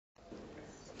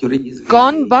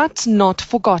Gone but not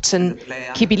forgotten.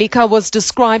 Tyibilika was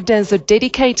described as a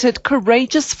dedicated,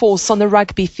 courageous force on the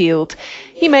rugby field.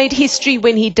 He made history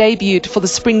when he debuted for the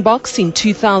Springboks in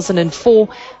 2004,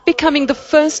 becoming the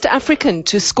first African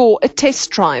to score a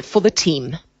test try for the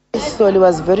team. So he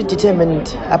was very determined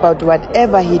about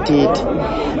whatever he did.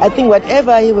 I think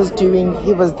whatever he was doing,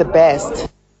 he was the best.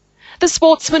 The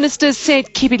sports minister said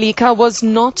Tyibilika was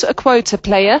not a quota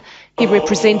player. He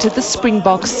represented the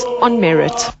Springboks on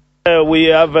merit. We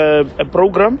have a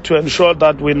program to ensure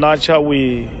that we nurture,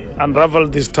 we unravel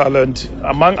this talent.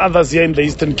 Among others, here in the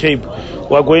Eastern Cape,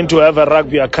 we are going to have a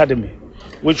rugby academy,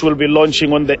 which will be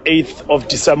launching on the 8th of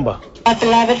December.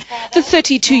 The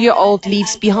 32-year-old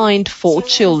leaves behind 4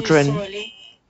 children.